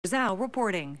Rizal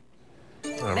reporting.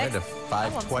 All right, at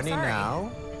 5:20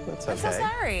 now. That's okay. I'm so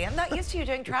sorry. I'm not used to you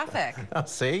doing traffic.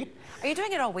 See? Are you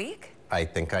doing it all week? I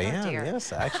think I am, dear.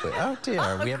 yes, actually. Oh,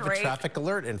 dear. We have a Great. traffic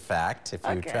alert, in fact, if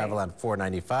you travel on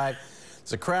 495.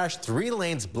 It's a crash, 3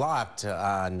 lanes blocked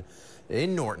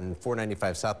in Norton,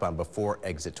 495 southbound before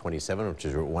exit 27, which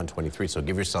is Route 123. So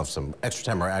give yourself some extra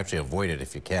time, or actually avoid it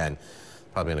if you can.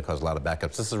 Probably going to cause a lot of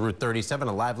backups. This is Route 37,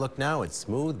 a live look now. It's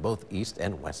smooth, both east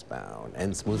and westbound.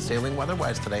 And smooth sailing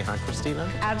weather-wise today, huh, Christina?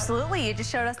 Absolutely. You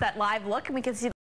just showed us that live look, and we can see